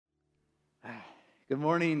Good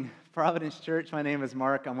morning, Providence Church. My name is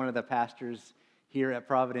Mark. I'm one of the pastors here at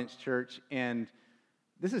Providence Church, and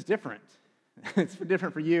this is different. It's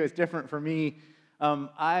different for you. It's different for me.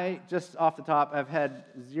 I, just off the top, I've had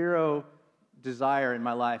zero desire in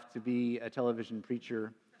my life to be a television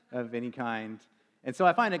preacher of any kind. And so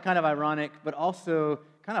I find it kind of ironic, but also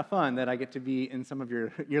kind of fun that I get to be in some of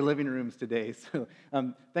your living rooms today. So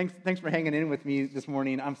thanks for hanging in with me this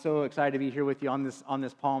morning. I'm so excited to be here with you on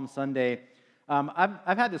this Palm Sunday.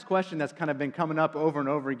 I've had this question that's kind of been coming up over and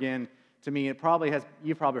over again to me. You've probably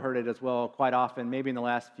heard it as well quite often, maybe in the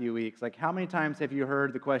last few weeks. Like, how many times have you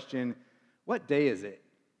heard the question, what day is it,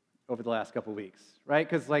 over the last couple weeks, right?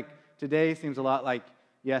 Because like today seems a lot like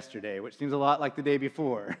yesterday, which seems a lot like the day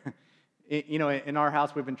before. In our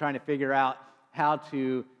house, we've been trying to figure out how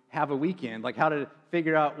to have a weekend, like how to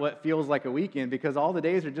figure out what feels like a weekend, because all the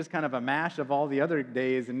days are just kind of a mash of all the other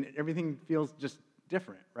days, and everything feels just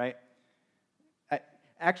different, right?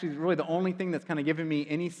 Actually, really the only thing that's kind of given me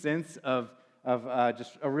any sense of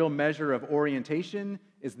just a real measure of orientation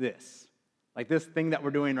is this. Like this thing that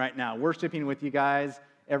we're doing right now, worshiping with you guys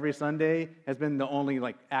every Sunday has been the only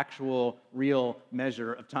like actual real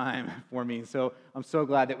measure of time for me. So I'm so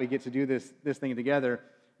glad that we get to do this thing together.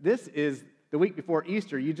 This is the week before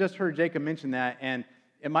Easter. You just heard Jacob mention that, and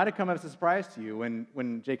it might have come as a surprise to you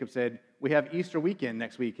when Jacob said, we have Easter weekend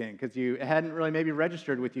next weekend, because it hadn't really maybe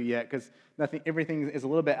registered with you yet, because everything is a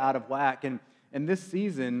little bit out of whack, and this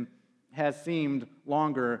season has seemed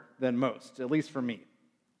longer than most, at least for me.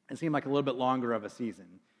 It seemed like a little bit longer of a season.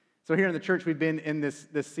 So here in the church, we've been in this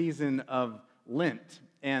season of Lent,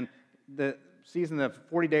 and the season of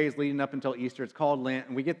 40 days leading up until Easter, it's called Lent,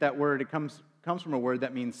 and we get that word, it comes from a word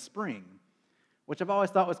that means spring, which I've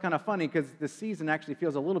always thought was kind of funny because the season actually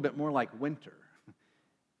feels a little bit more like winter.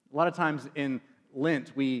 A lot of times in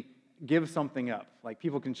Lent, we give something up. Like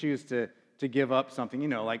people can choose to give up something,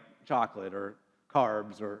 like chocolate or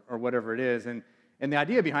carbs or whatever it is. And the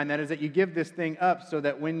idea behind that is that you give this thing up so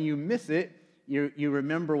that when you miss it, you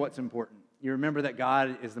remember what's important. You remember that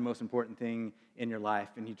God is the most important thing in your life,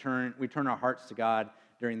 and we turn our hearts to God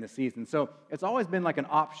during the season. So it's always been like an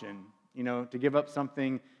option, to give up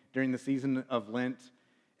something during the season of Lent,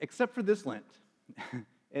 except for this Lent.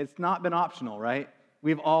 It's not been optional, right?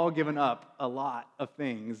 We've all given up a lot of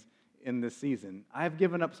things in this season. I've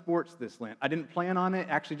given up sports this Lent. I didn't plan on it.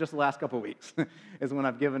 Actually, just the last couple of weeks is when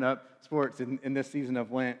I've given up sports in this season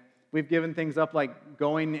of Lent. We've given things up like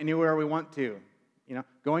going anywhere we want to,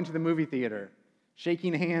 going to the movie theater,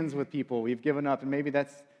 shaking hands with people we've given up, and maybe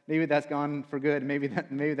that's gone for good. Maybe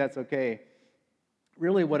that's okay.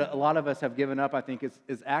 Really, what a lot of us have given up, I think,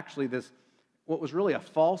 is actually what was really a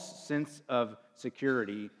false sense of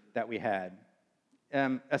security that we had.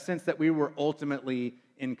 A sense that we were ultimately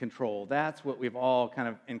in control. That's what we've all kind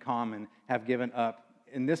of in common have given up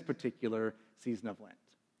in this particular season of Lent.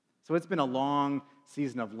 So it's been a long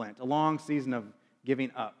season of Lent, a long season of giving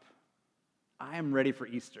up. I am ready for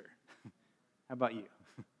Easter. How about you?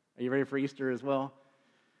 Are you ready for Easter as well?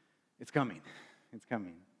 It's coming. It's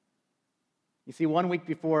coming. You see, 1 week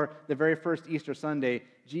before the very first Easter Sunday,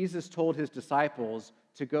 Jesus told his disciples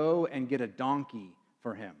to go and get a donkey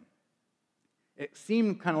for him. It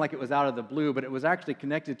seemed kind of like it was out of the blue, but it was actually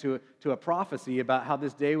connected to a prophecy about how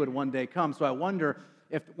this day would one day come. So I wonder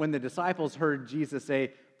if when the disciples heard Jesus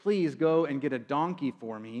say, please go and get a donkey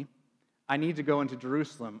for me, I need to go into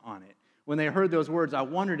Jerusalem on it. When they heard those words, I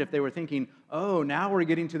wondered if they were thinking, oh, now we're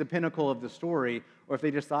getting to the pinnacle of the story, or if they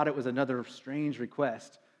just thought it was another strange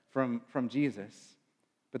request from Jesus.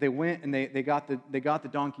 But they went and they got the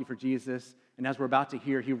donkey for Jesus, and as we're about to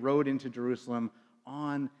hear, he rode into Jerusalem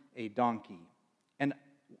on a donkey. And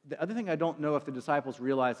the other thing I don't know if the disciples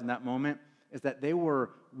realized in that moment is that they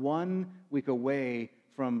were 1 week away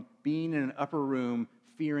from being in an upper room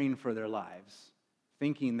fearing for their lives,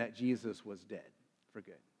 thinking that Jesus was dead for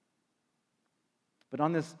good. But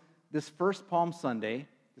on this first Palm Sunday,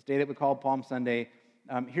 this day that we call Palm Sunday,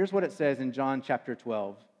 here's what it says in John chapter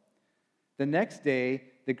 12. The next day,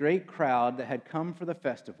 the great crowd that had come for the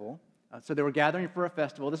festival, so they were gathering for a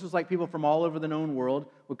festival. This was like people from all over the known world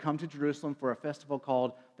would come to Jerusalem for a festival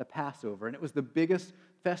called the Passover. And it was the biggest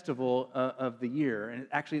festival of the year. And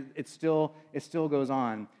it still goes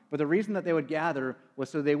on. But the reason that they would gather was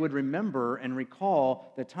so they would remember and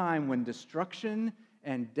recall the time when destruction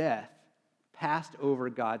and death passed over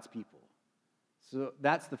God's people. So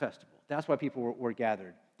that's the festival. That's why people were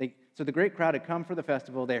gathered. So the great crowd had come for the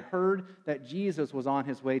festival. They heard that Jesus was on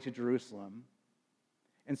his way to Jerusalem.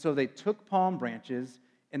 And so they took palm branches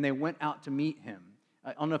and they went out to meet him.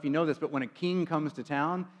 I don't know if you know this, but when a king comes to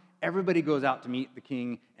town, everybody goes out to meet the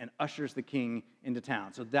king and ushers the king into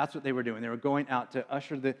town. So that's what they were doing. They were going out to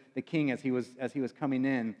usher the king as he was coming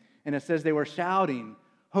in. And it says they were shouting,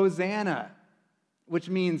 "Hosanna," which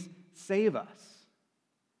means save us.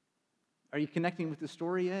 Are you connecting with the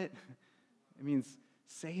story yet? It means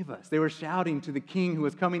save us. They were shouting to the king who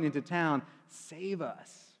was coming into town, "Save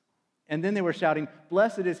us." And then they were shouting,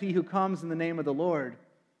 "Blessed is he who comes in the name of the Lord."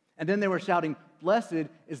 And then they were shouting, "Blessed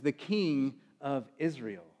is the King of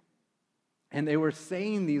Israel." And they were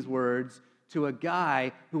saying these words to a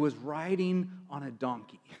guy who was riding on a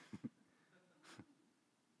donkey.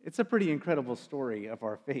 It's a pretty incredible story of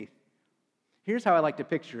our faith. Here's how I like to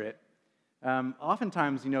picture it.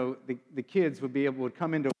 Oftentimes, the kids would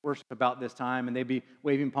come into worship about this time, and they'd be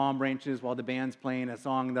waving palm branches while the band's playing a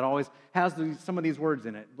song that always has some of these words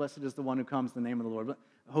in it. Blessed is the one who comes in the name of the Lord.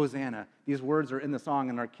 Hosanna. These words are in the song,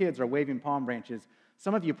 and our kids are waving palm branches.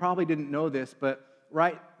 Some of you probably didn't know this, but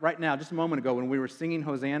right now, just a moment ago, when we were singing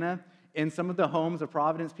Hosanna, in some of the homes of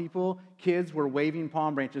Providence people, kids were waving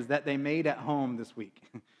palm branches that they made at home this week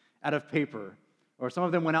out of paper. Or some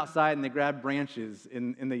of them went outside and they grabbed branches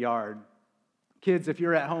in the yard. Kids, if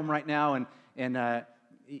you're at home right now and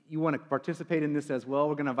you want to participate in this as well,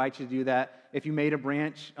 we're going to invite you to do that. If you made a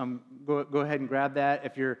branch, go ahead and grab that.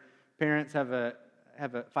 If your parents have a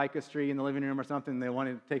ficus tree in the living room or something, they want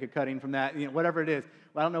to take a cutting from that, whatever it is.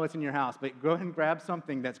 Well, I don't know what's in your house, but go ahead and grab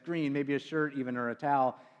something that's green, maybe a shirt even or a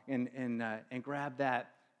towel, and grab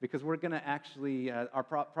that, because we're going to actually, our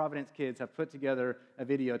Providence kids have put together a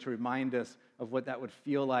video to remind us of what that would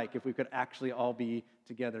feel like if we could actually all be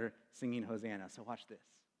together singing Hosanna. So watch this.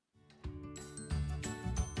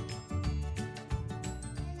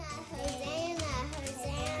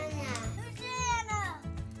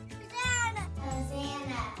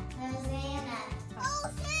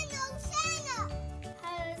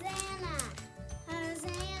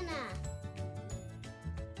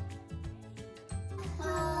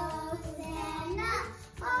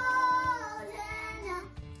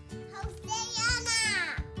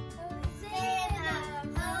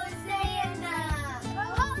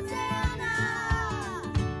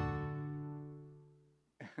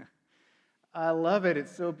 I love it.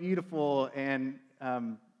 It's so beautiful. And I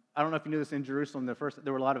don't know if you knew this, in Jerusalem, there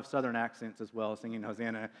were a lot of southern accents as well, singing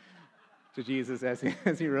Hosanna to Jesus as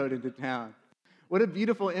he rode into town. What a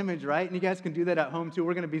beautiful image, right? And you guys can do that at home too.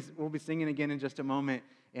 We'll be singing again in just a moment,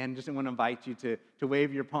 and just want to invite you to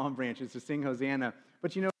wave your palm branches to sing Hosanna.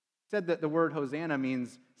 But I said that the word Hosanna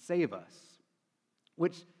means save us,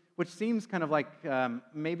 which seems kind of like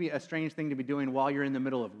maybe a strange thing to be doing while you're in the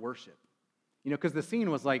middle of worship. Because the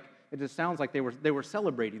scene was like, it just sounds like they were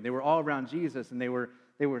celebrating. They were all around Jesus, and they were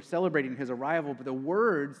celebrating his arrival. But the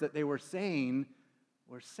words that they were saying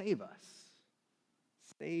were, "Save us,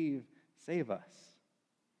 save us."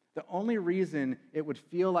 The only reason it would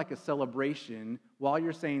feel like a celebration while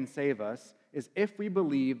you're saying "save us" is if we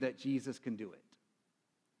believe that Jesus can do it.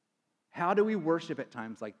 How do we worship at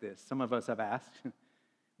times like this? Some of us have asked.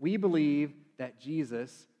 We believe that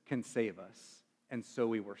Jesus can save us, and so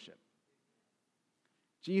we worship.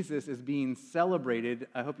 Jesus is being celebrated,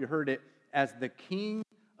 I hope you heard it, as the King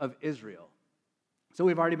of Israel. So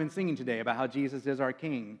we've already been singing today about how Jesus is our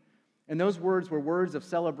King. And those words were words of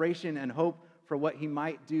celebration and hope for what he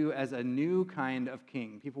might do as a new kind of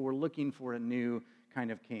king. People were looking for a new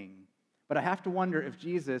kind of king. But I have to wonder if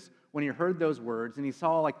Jesus, when he heard those words and he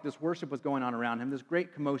saw like this worship was going on around him, this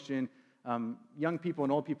great commotion, young people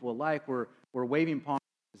and old people alike were waving palm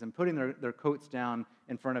branches and putting their coats down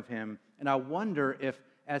in front of him. And I wonder if,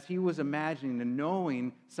 as he was imagining and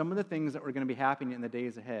knowing some of the things that were going to be happening in the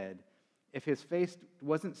days ahead, if his face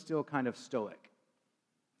wasn't still kind of stoic.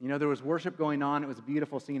 There was worship going on. It was a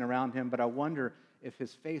beautiful scene around him, but I wonder if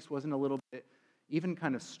his face wasn't a little bit even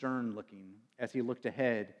kind of stern looking as he looked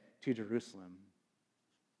ahead to Jerusalem.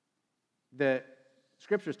 The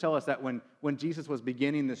scriptures tell us that when Jesus was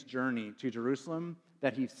beginning this journey to Jerusalem,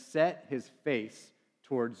 that he set his face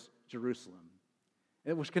towards Jerusalem.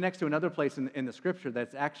 Which connects to another place in the scripture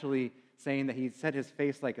that's actually saying that he set his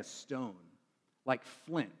face like a stone, like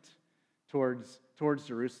flint, towards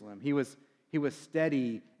Jerusalem. He was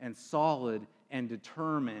steady and solid and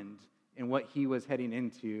determined in what he was heading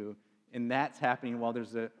into, and that's happening while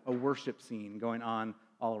there's a worship scene going on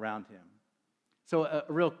all around him. So a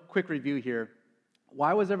real quick review here.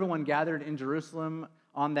 Why was everyone gathered in Jerusalem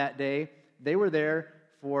on that day? They were there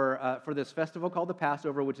for this festival called the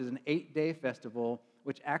Passover, which is an 8-day festival,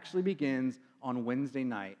 which actually begins on Wednesday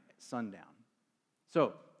night at sundown.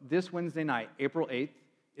 So this Wednesday night, April 8th,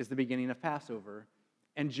 is the beginning of Passover,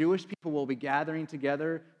 and Jewish people will be gathering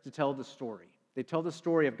together to tell the story. They tell the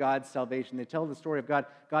story of God's salvation. They tell the story of God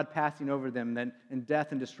passing over them, then and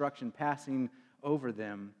death and destruction passing over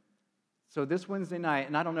them. So this Wednesday night,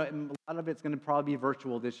 and I don't know, a lot of it's going to probably be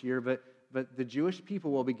virtual this year, but the Jewish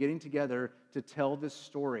people will be getting together to tell this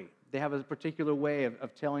story. They have a particular way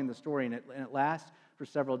of telling the story, and it lasts for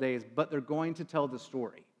several days, but they're going to tell the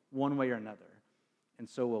story one way or another, and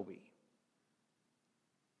so will we.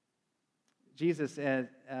 Jesus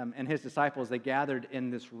and his disciples, they gathered in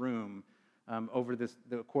this room over the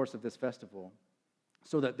course of this festival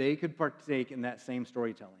so that they could partake in that same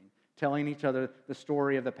storytelling, telling each other the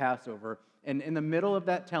story of the Passover. And in the middle of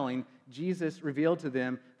that telling, Jesus revealed to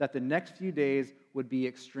them that the next few days would be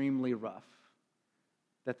extremely rough,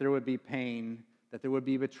 that there would be pain, that there would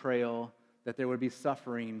be betrayal, that there would be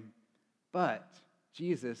suffering. But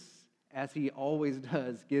Jesus, as he always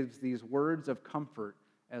does, gives these words of comfort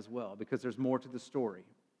as well, because there's more to the story.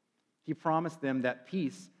 He promised them that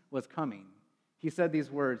peace was coming. He said these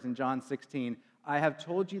words in John 16, "I have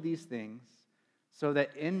told you these things so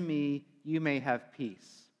that in me you may have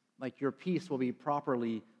peace." Like your peace will be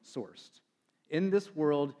properly sourced. "In this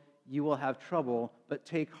world you will have trouble, but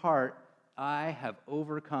take heart, I have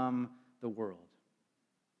overcome the world."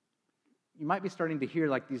 You might be starting to hear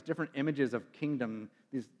like these different images of kingdom,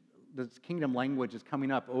 this kingdom language is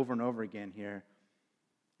coming up over and over again here.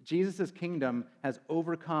 Jesus' kingdom has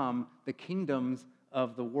overcome the kingdoms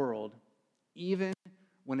of the world, even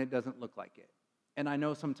when it doesn't look like it. And I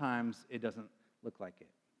know sometimes it doesn't look like it.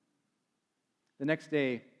 The next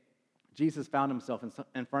day, Jesus found himself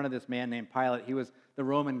in front of this man named Pilate. He was the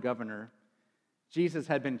Roman governor. Jesus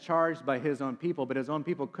had been charged by his own people, but his own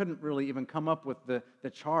people couldn't really even come up with the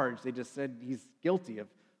charge. They just said he's guilty of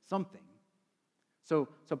something. So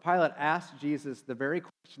Pilate asked Jesus the very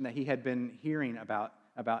question that he had been hearing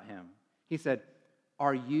about him. He said,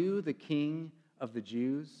 "Are you the king of the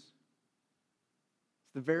Jews?"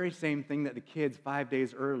 It's the very same thing that the kids 5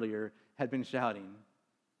 days earlier had been shouting.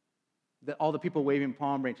 That all the people waving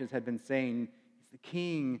palm branches had been saying, "He's the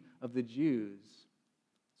king of the Jews."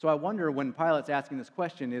 So I wonder, when Pilate's asking this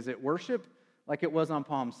question, is it worship like it was on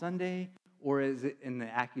Palm Sunday, or is it in the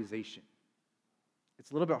accusation?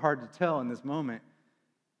 It's a little bit hard to tell in this moment,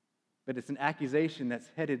 but it's an accusation that's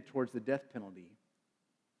headed towards the death penalty.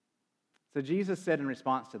 So Jesus said in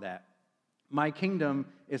response to that, "My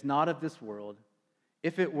kingdom is not of this world.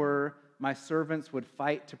 If it were, my servants would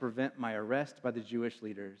fight to prevent my arrest by the Jewish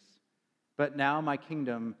leaders. But now my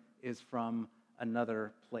kingdom is from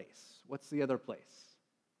another place." What's the other place?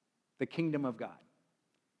 The kingdom of God.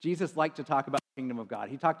 Jesus liked to talk about the kingdom of God.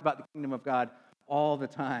 He talked about the kingdom of God all the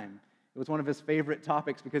time. It was one of his favorite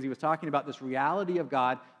topics because he was talking about this reality of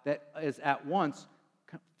God that is at once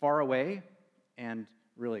far away and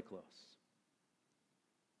really close.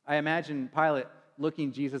 I imagine Pilate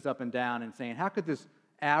looking Jesus up and down and saying, how could this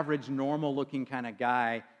average, normal-looking kind of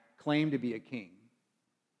guy claim to be a king?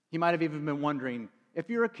 He might have even been wondering, if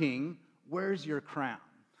you're a king, where's your crown?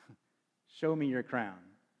 Show me your crown.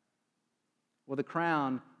 Well, the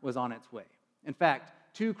crown was on its way. In fact,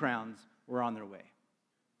 2 crowns were on their way.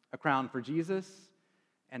 A crown for Jesus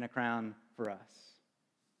and a crown for us.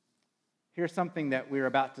 Here's something that we're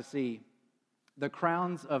about to see. The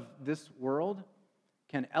crowns of this world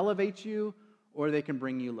can elevate you or they can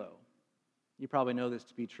bring you low. You probably know this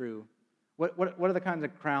to be true. What are the kinds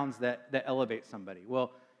of crowns that elevate somebody?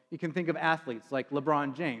 Well, you can think of athletes like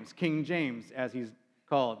LeBron James, King James, as he's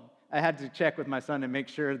called. I had to check with my son and make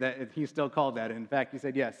sure that he's still called that. In fact, he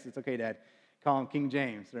said, yes, it's okay, Dad. Call him King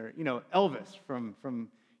James. Or, Elvis from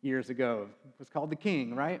years ago was called the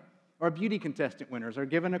King, right? Or beauty contestant winners are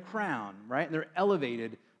given a crown, right? And they're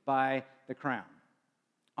elevated by the crown.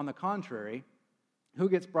 On the contrary, who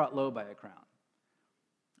gets brought low by a crown?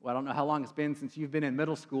 Well, I don't know how long it's been since you've been in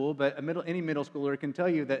middle school, but any middle schooler can tell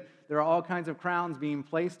you that there are all kinds of crowns being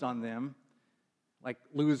placed on them, like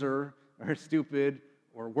loser or stupid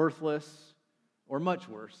or worthless or much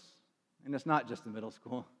worse. And it's not just in middle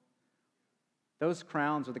school. Those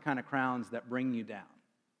crowns are the kind of crowns that bring you down.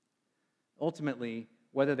 Ultimately,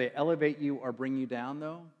 whether they elevate you or bring you down,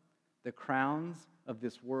 though, the crowns of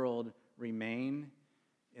this world remain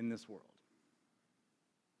in this world.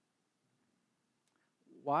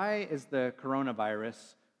 Why is the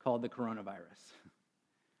coronavirus called the coronavirus?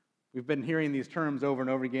 We've been hearing these terms over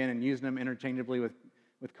and over again and using them interchangeably with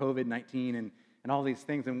COVID-19 and all these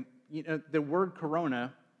things. And the word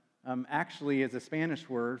corona actually is a Spanish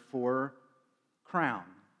word for crown,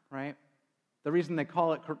 right? The reason they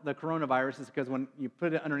call it the coronavirus is because when you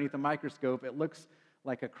put it underneath a microscope, it looks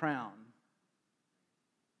like a crown.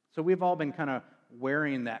 So we've all been kind of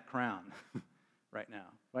wearing that crown right now.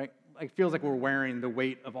 right? Like, it feels like we're wearing the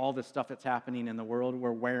weight of all this stuff that's happening in the world.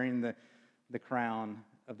 We're wearing the crown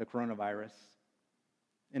of the coronavirus.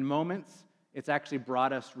 In moments, it's actually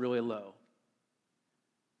brought us really low.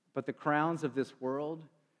 But the crowns of this world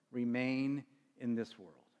remain in this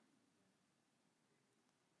world.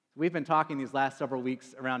 We've been talking these last several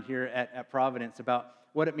weeks around here at Providence about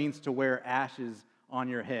what it means to wear ashes on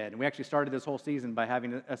your head. And we actually started this whole season by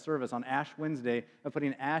having a service on Ash Wednesday of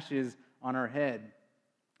putting ashes on our head.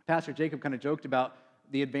 Pastor Jacob kind of joked about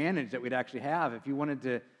the advantage that we'd actually have if you wanted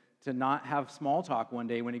to not have small talk one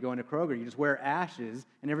day when you go into Kroger. You just wear ashes,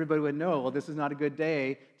 and everybody would know, well, this is not a good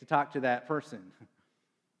day to talk to that person.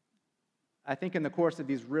 I think in the course of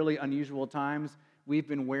these really unusual times, we've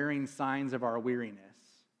been wearing signs of our weariness.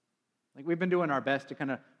 Like, we've been doing our best to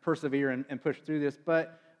kind of persevere and push through this,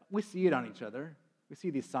 but we see it on each other. We see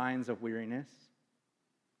these signs of weariness.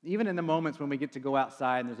 Even in the moments when we get to go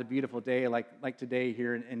outside and there's a beautiful day like today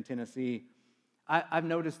here in Tennessee, I've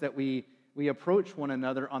noticed that we approach one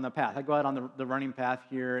another on the path. I go out on the running path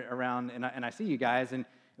here around, and I see you guys, and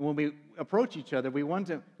when we approach each other, we want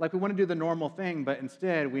to do the normal thing, but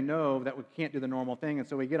instead we know that we can't do the normal thing, and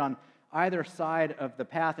so we get on either side of the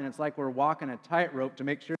path, and it's like we're walking a tightrope to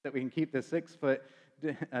make sure that we can keep the 6-foot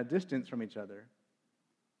distance from each other.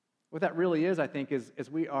 What that really is, I think, is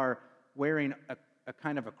we are wearing a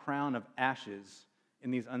kind of a crown of ashes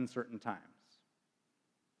in these uncertain times.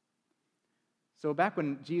 So back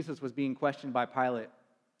when Jesus was being questioned by Pilate,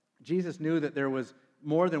 Jesus knew that there was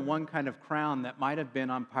more than one kind of crown that might have been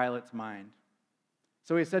on Pilate's mind.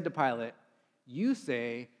 So he said to Pilate, "You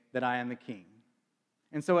say that I am the king."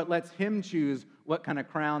 And so it lets him choose what kind of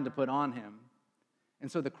crown to put on him.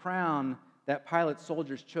 And so the crown that Pilate's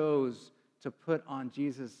soldiers chose to put on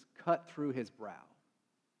Jesus cut through his brow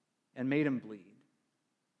and made him bleed.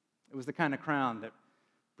 It was the kind of crown that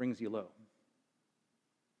brings you low.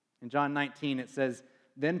 In John 19, it says,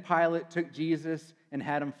 "Then Pilate took Jesus and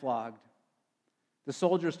had him flogged. The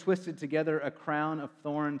soldiers twisted together a crown of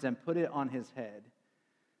thorns and put it on his head.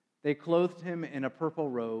 They clothed him in a purple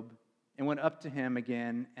robe and went up to him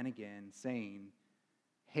again and again, saying,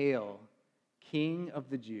 'Hail, King of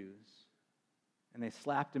the Jews.' And they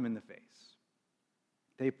slapped him in the face.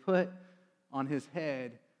 They put on his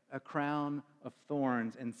head a crown of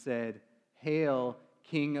thorns and said, 'Hail,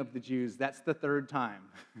 King of the Jews.'" That's the third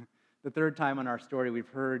time. The third time in our story we've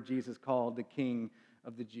heard Jesus called the King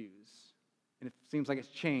of the Jews. And it seems like it's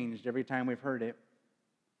changed every time we've heard it.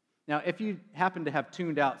 Now, if you happen to have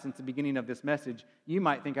tuned out since the beginning of this message, you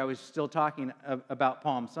might think I was still talking about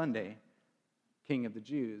Palm Sunday, King of the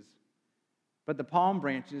Jews. But the palm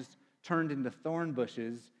branches turned into thorn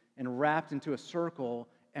bushes and wrapped into a circle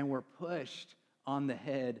and were pushed on the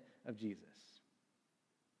head of Jesus.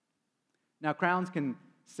 Now, crowns can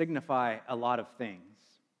signify a lot of things.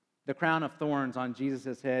 The crown of thorns on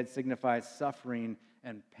Jesus' head signifies suffering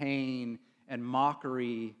and pain and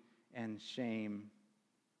mockery and shame.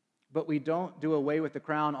 But we don't do away with the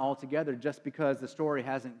crown altogether just because the story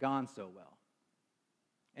hasn't gone so well.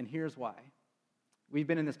 And here's why. We've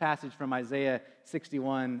been in this passage from Isaiah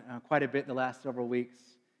 61 quite a bit the last several weeks,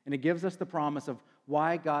 and it gives us the promise of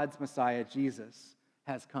why God's Messiah, Jesus,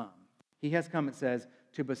 has come. He has come, it says,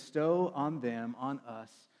 to bestow on them, on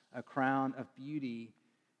us, a crown of beauty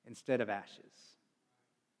instead of ashes.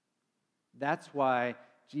 That's why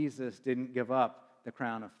Jesus didn't give up the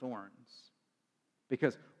crown of thorns,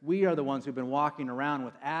 because we are the ones who've been walking around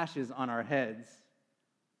with ashes on our heads.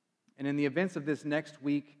 And in the events of this next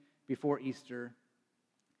week before Easter,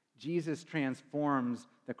 Jesus transforms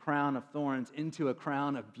the crown of thorns into a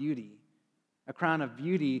crown of beauty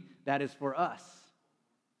that is for us.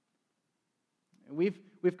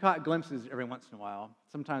 We've caught glimpses every once in a while.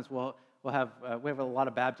 Sometimes we have a lot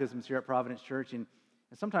of baptisms here at Providence Church, and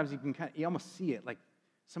sometimes you almost see it, like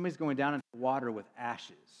somebody's going down into the water with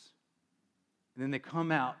ashes, and then they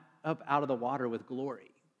come up out of the water with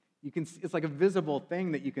glory. It's like a visible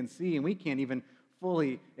thing that you can see, and we can't even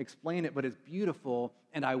fully explain it, but it's beautiful.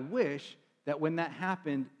 And I wish that when that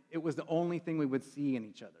happened, it was the only thing we would see in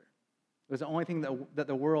each other. It was the only thing that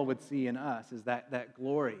the world would see in us, is that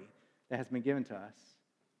glory that has been given to us.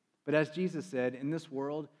 But as Jesus said, in this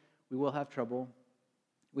world, we will have trouble.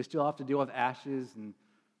 We still have to deal with ashes and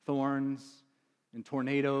thorns and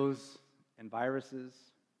tornadoes and viruses.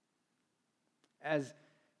 As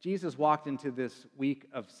Jesus walked into this week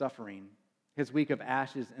of suffering, his week of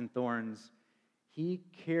ashes and thorns, he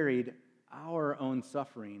carried our own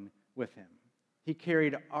suffering with him. He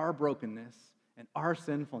carried our brokenness and our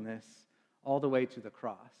sinfulness all the way to the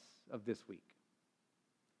cross of this week.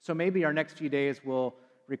 So maybe our next few days will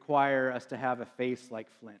require us to have a face like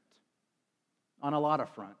flint, on a lot of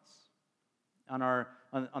fronts.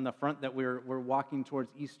 On the front that we're walking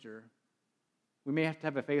towards Easter, we may have to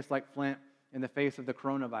have a face like flint in the face of the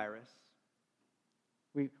coronavirus.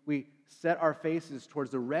 We set our faces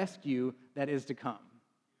towards the rescue that is to come.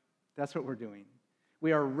 That's what we're doing.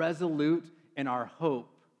 We are resolute in our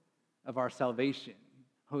hope of our salvation.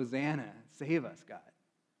 Hosanna, save us, God.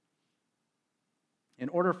 In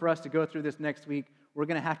order for us to go through this next week, we're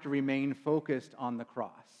going to have to remain focused on the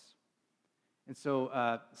cross. And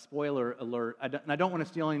so, spoiler alert, I don't want to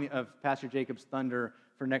steal any of Pastor Jacob's thunder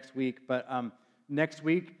for next week, but next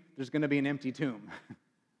week, there's going to be an empty tomb.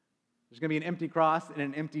 There's going to be an empty cross and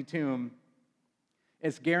an empty tomb.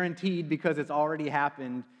 It's guaranteed because it's already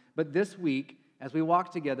happened. But this week, as we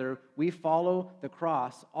walk together, we follow the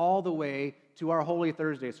cross all the way to our Holy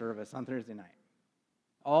Thursday service on Thursday night,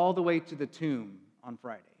 all the way to the tomb on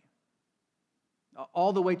Friday,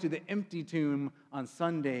 all the way to the empty tomb on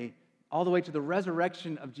Sunday, all the way to the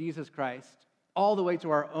resurrection of Jesus Christ, all the way to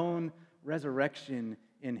our own resurrection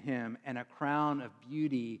in Him and a crown of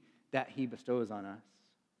beauty that He bestows on us.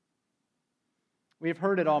 We have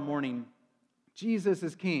heard it all morning. Jesus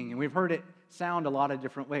is king, and we've heard it sound a lot of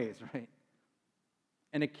different ways, right?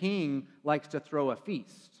 And a king likes to throw a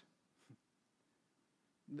feast.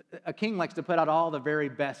 A king likes to put out all the very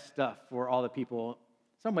best stuff for all the people.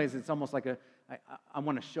 In some ways, it's almost like I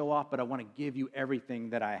want to show off, but I want to give you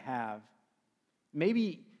everything that I have.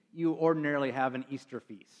 Maybe you ordinarily have an Easter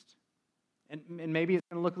feast, and maybe it's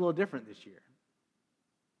going to look a little different this year.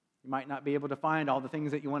 You might not be able to find all the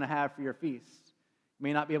things that you want to have for your feast. You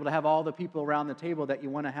may not be able to have all the people around the table that you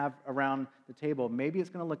want to have around the table. Maybe it's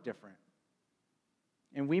going to look different.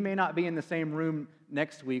 And we may not be in the same room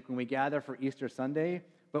next week when we gather for Easter Sunday,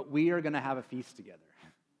 but we are going to have a feast together.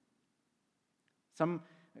 I'm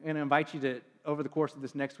going to invite you to, over the course of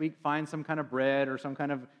this next week, find some kind of bread or some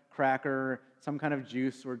kind of cracker, some kind of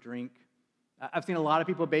juice or drink. I've seen a lot of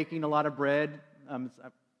people baking a lot of bread.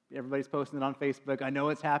 Everybody's posting it on Facebook. I know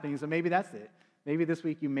it's happening, so maybe that's it. Maybe this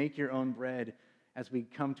week you make your own bread as we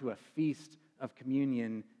come to a feast of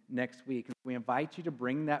communion next week. We invite you to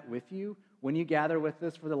bring that with you when you gather with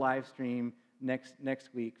us for the live stream next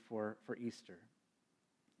week for Easter.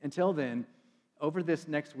 Until then, over this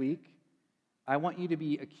next week, I want you to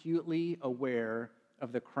be acutely aware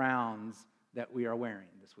of the crowns that we are wearing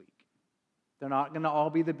this week. They're not going to all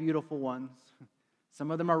be the beautiful ones.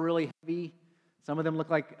 Some of them are really heavy. Some of them look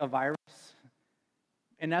like a virus.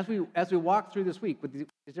 And as we walk through this week with these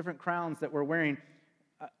different crowns that we're wearing,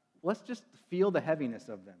 let's just feel the heaviness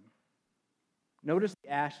of them. Notice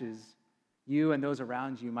the ashes you and those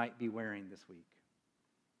around you might be wearing this week.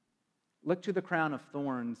 Look to the crown of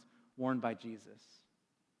thorns worn by Jesus.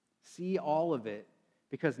 See all of it,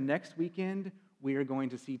 because next weekend we are going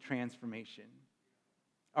to see transformation.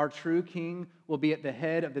 Our true King will be at the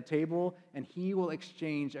head of the table, and He will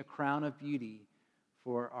exchange a crown of beauty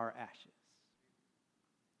for our ashes.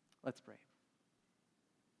 Let's pray.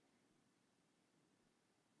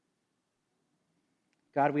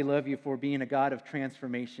 God, we love You for being a God of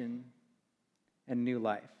transformation and new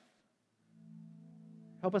life.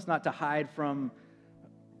 Help us not to hide from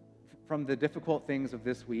the difficult things of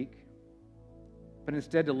this week, but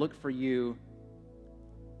instead to look for You.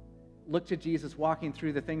 Look to Jesus walking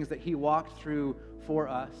through the things that He walked through for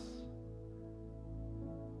us.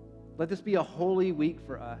 Let this be a holy week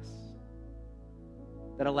for us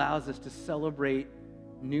that allows us to celebrate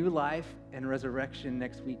new life and resurrection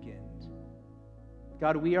next weekend.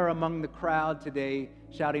 God, we are among the crowd today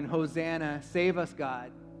shouting, Hosanna, save us,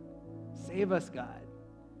 God. Save us, God.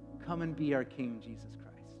 Come and be our King, Jesus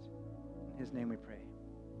Christ. In His name we pray.